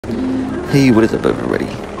Hey, what is up, everybody?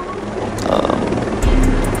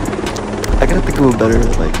 I gotta think of a better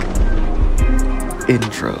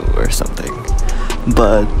intro or something,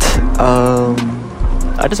 but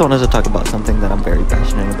I just wanted to talk about something that I'm very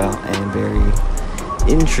passionate about and very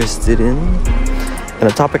interested in. And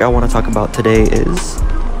the topic I want to talk about today is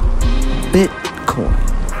Bitcoin.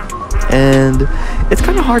 And it's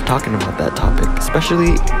kind of hard talking about that topic,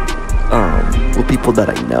 especially with people that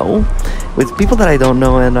I know. With people that I don't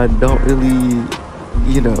know and I don't really,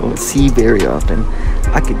 see very often,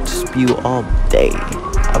 I could spew all day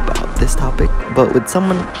about this topic. But with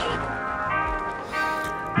someone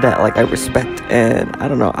that I respect, and I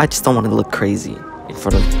don't know, I just don't want to look crazy in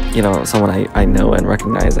front of someone I know and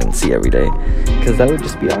recognize and see every day, because that would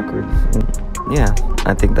just be awkward. And yeah,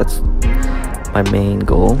 I think that's my main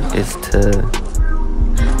goal, is to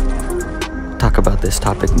talk about this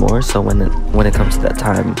topic more, so when it comes to that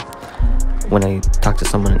time when I talk to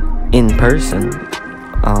someone in person,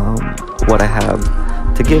 what I have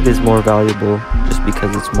to give is more valuable, just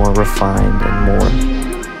because it's more refined and more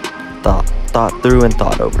thought through and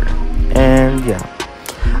thought over. And yeah,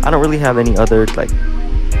 I don't really have any other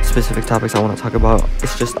specific topics I want to talk about.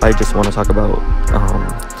 I just want to talk about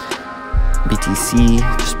BTC,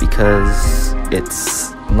 just because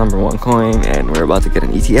it's #1 coin and we're about to get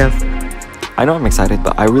an ETF. I know I'm excited,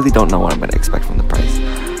 but I really don't know what I'm going to expect from the price.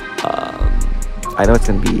 I know it's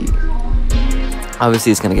going to be,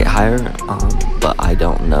 obviously it's going to get higher, but I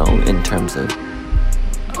don't know in terms of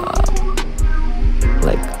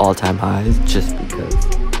all-time highs, just because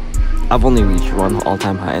I've only reached one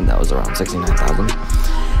all-time high, and that was around 69,000.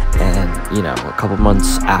 And a couple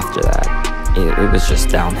months after that, it was just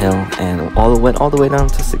downhill, and went all the way down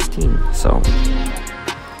to 16. So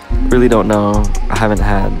really don't know. I haven't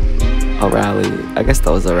had a rally. I guess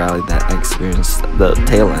that was a rally that I experienced the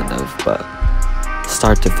tail end of, but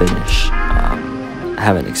start to finish, I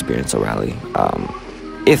haven't experienced a rally.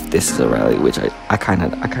 If this is a rally, which I kind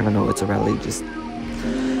of know it's a rally, just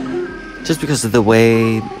because of the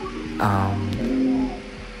way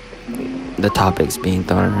the topics being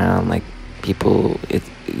thrown around, people,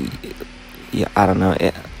 I don't know.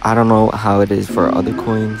 I don't know how it is for other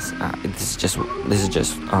coins. This is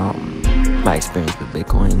just my experience with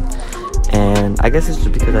Bitcoin, and I guess it's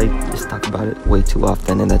just because I just talk about it way too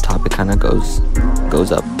often, and the topic kind of goes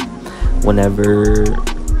up whenever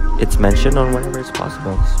it's mentioned or whenever it's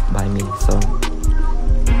possible by me. So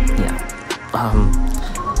yeah,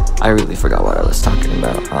 I really forgot what I was talking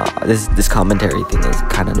about. This commentary thing is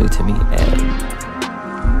kind of new to me, and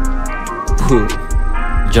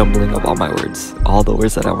jumbling up all my words, all the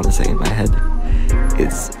words that I want to say in my head,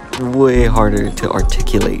 is way harder to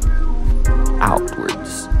articulate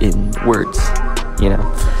outwards in words,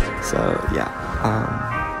 So yeah,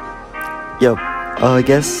 I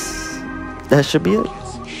guess that should be it.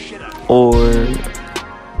 Or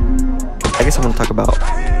I guess I'm gonna talk about,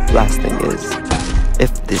 last thing is,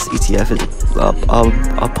 if this ETF is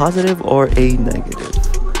a positive or a negative.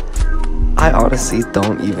 I honestly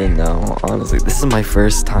don't even know. Honestly, this is my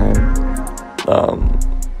first time.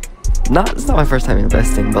 It's not my first time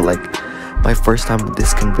investing, but my first time with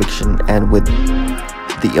this conviction and with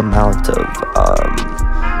the amount of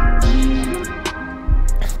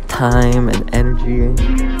time and energy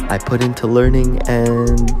I put into learning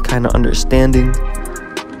and kind of understanding.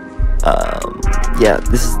 Yeah,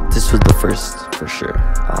 this was the first for sure.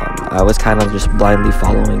 I was kind of just blindly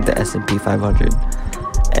following the S&P 500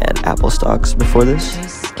 and Apple stocks before this,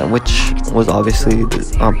 which was obviously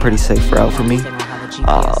a pretty safe route for me.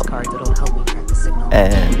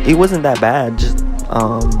 And it wasn't that bad,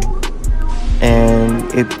 and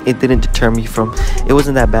it didn't deter me from. It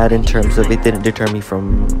wasn't that bad in terms of it didn't deter me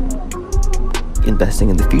from investing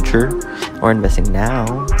in the future or investing now.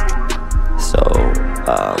 So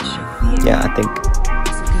yeah, I think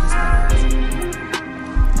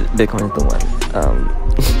Bitcoin is the one.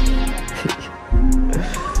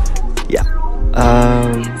 Yeah.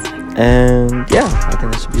 And yeah, I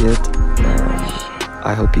think that should be it.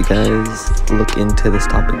 I hope you guys look into this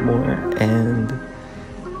topic more, and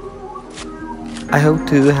I hope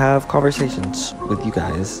to have conversations with you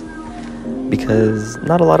guys, because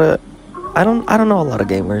not a lot of I don't know a lot of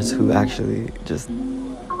gamers who actually just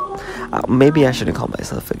maybe I shouldn't call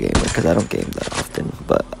myself a gamer, because I don't game that often,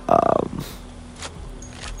 but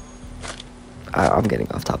I'm getting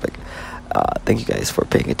off topic. Thank you guys for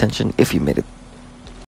paying attention, if you made it